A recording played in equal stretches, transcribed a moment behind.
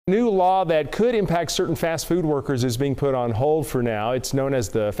New law that could impact certain fast food workers is being put on hold for now. It's known as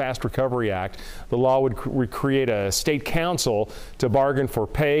the Fast Recovery Act. The law would create a state council to bargain for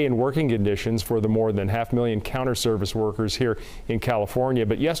pay and working conditions for the more than 500,000 counter service workers here in California.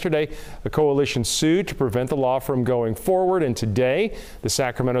 But yesterday, a coalition sued to prevent the law from going forward, and today, the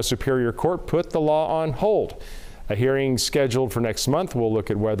Sacramento Superior Court put the law on hold. A hearing scheduled for next month will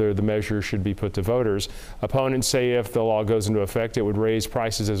look at whether the measure should be put to voters. Opponents say if the law goes into effect, it would raise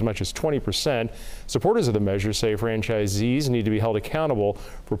prices as much as 20%. Supporters of the measure say franchisees need to be held accountable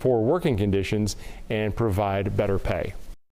for poor working conditions and provide better pay.